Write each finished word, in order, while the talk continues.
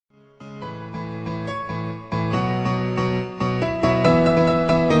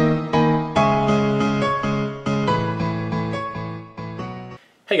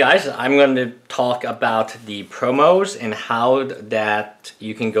Hey guys, I'm going to talk about the promos and how that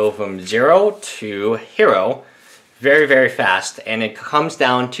you can go from 0 to hero very fast, and it comes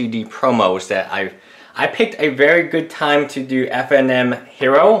down to the promos that I picked a very good time to do FNM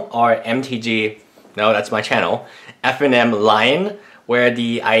Hero or MTG, no, that's my channel, FNM Lion, where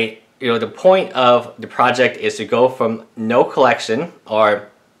the point of the project is to go from no collection or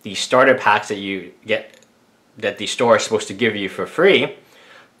the starter packs that you get that the store is supposed to give you for free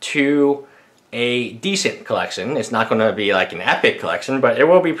to a decent collection. It's not going to be like an epic collection, but it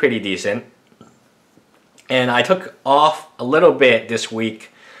will be pretty decent. And I took off a little bit this week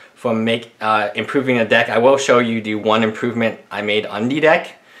from improving the deck. I will show you the one improvement I made on the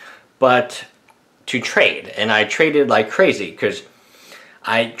deck, but to trade. And I traded like crazy because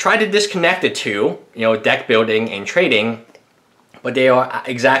I tried to disconnect the two, deck building and trading, but they are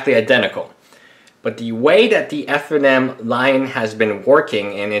exactly identical. But the way that the FNM line has been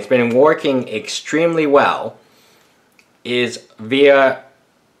working, and it's been working extremely well, is via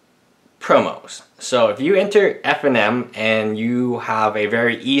promos. So if you enter FNM and you have a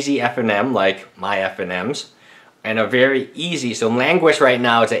very easy FNM like my FNMs, and a very easy, so Languish right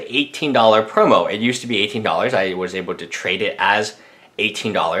now is an $18 promo. It used to be $18. I was able to trade it as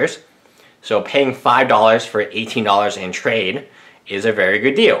 $18. So paying $5 for $18 in trade is a very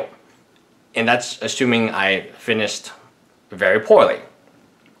good deal. And that's assuming I finished very poorly.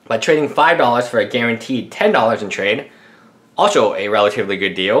 But trading $5 for a guaranteed $10 in trade, also a relatively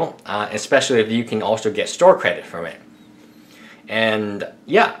good deal, especially if you can also get store credit from it. And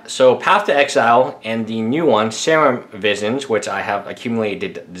yeah, so Path to Exile and the new one, Serum Visions, which I have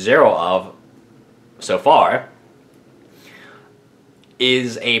accumulated 0 of so far,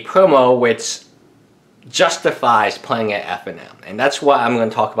 is a promo which justifies playing at FNM. And that's what I'm going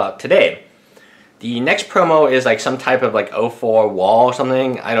to talk about today. The next promo is like some type of like 04 wall or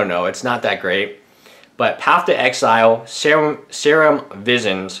something. I don't know. It's not that great. But Path to Exile, Serum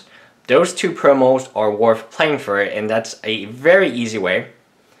Visions, those two promos are worth playing for it. And that's a very easy way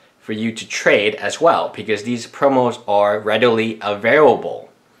for you to trade as well, because these promos are readily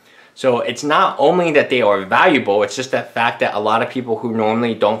available. So it's not only that they are valuable, it's just that fact that a lot of people who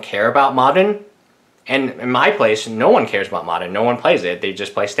normally don't care about Modern, and in my place, no one cares about Modern. No one plays it. They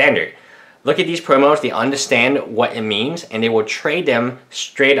just play Standard. Look at these promos, they understand what it means, and they will trade them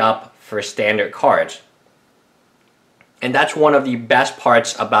straight up for standard cards. And that's one of the best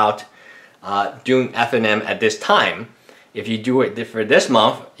parts about doing FNM at this time. If you do it for this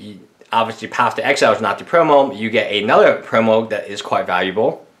month, obviously Path to Exile is not the promo, you get another promo that is quite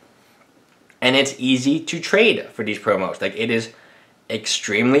valuable. And it's easy to trade for these promos. Like, it is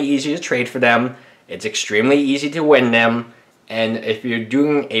extremely easy to trade for them, it's extremely easy to win them. And if you're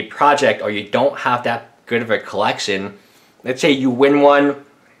doing a project or you don't have that good of a collection, let's say you win one,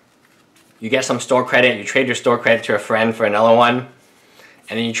 you get some store credit, you trade your store credit to a friend for another one,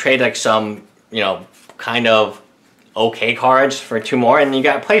 and then you trade like some, kind of okay cards for 2 more, and you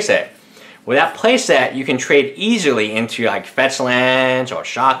got a playset. With that playset, you can trade easily into like fetch lands or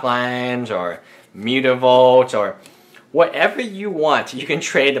shock lands or mutavaults or whatever you want, you can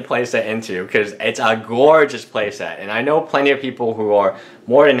trade the playset into, because it's a gorgeous playset. And I know plenty of people who are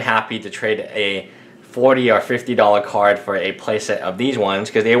more than happy to trade a $40 or $50 card for a playset of these ones,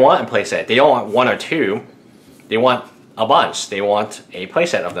 because they want a playset. They don't want 1 or 2. They want a bunch. They want a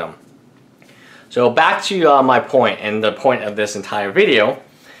playset of them. So back to my point, and the point of this entire video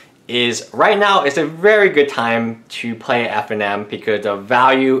is right now is a very good time to play FNM because the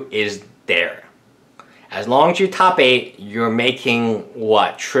value is there. As long as you top 8, you're making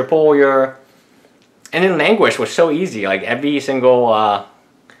what? Triple your... And then Languish was so easy. Like every single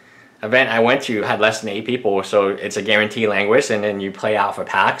event I went to had less than 8 people, so it's a guaranteed Languish, and then you play out for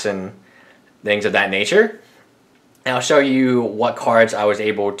packs and things of that nature. And I'll show you what cards I was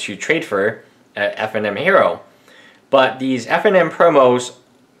able to trade for at FNM Hero. But these FNM promos,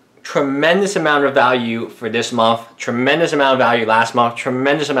 tremendous amount of value for this month, tremendous amount of value last month,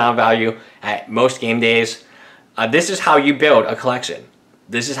 tremendous amount of value at most game days. This is how you build a collection.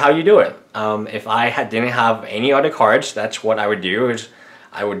 This is how you do it. If I didn't have any other cards, that's what I would do, is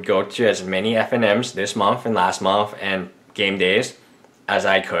I would go to as many FNMs this month and last month and game days as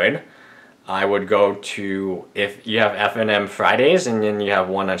I could. I would go to, if you have FNM Fridays and then you have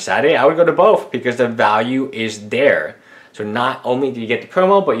one on Saturday, I would go to both because the value is there. So not only do you get the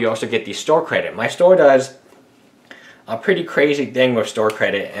promo, but you also get the store credit. My store does a pretty crazy thing with store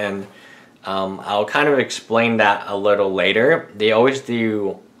credit, and I'll kind of explain that a little later. They always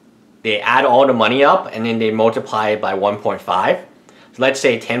do, they add all the money up and then they multiply it by 1.5. So let's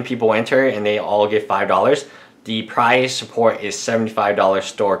say 10 people enter and they all get $5. the prize support is $75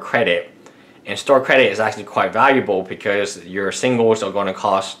 store credit. And store credit is actually quite valuable because your singles are going to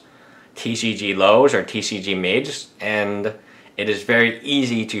cost TCG lows or TCG mids, and it is very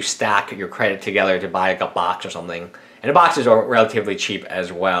easy to stack your credit together to buy like a box or something. And the boxes are relatively cheap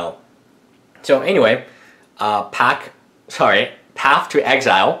as well. So anyway, Path to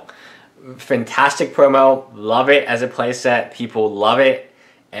Exile, fantastic promo, love it as a playset, people love it,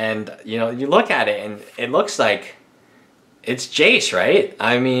 and you know, you look at it and it looks like it's Jace, right?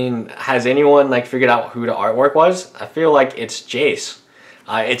 I mean, has anyone like figured out who the artwork was? I feel like it's Jace.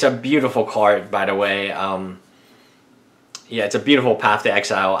 It's a beautiful card, by the way. Yeah, it's a beautiful Path to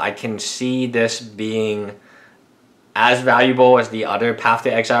Exile. I can see this being as valuable as the other Path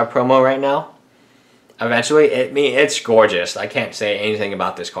to Exile promo right now. Eventually, it's gorgeous. I can't say anything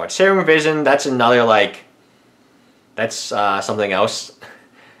about this card. Serum Vision, that's another like, that's something else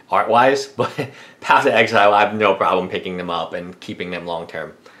art-wise. But Path to Exile, I have no problem picking them up and keeping them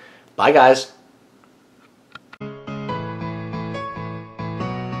long-term. Bye, guys.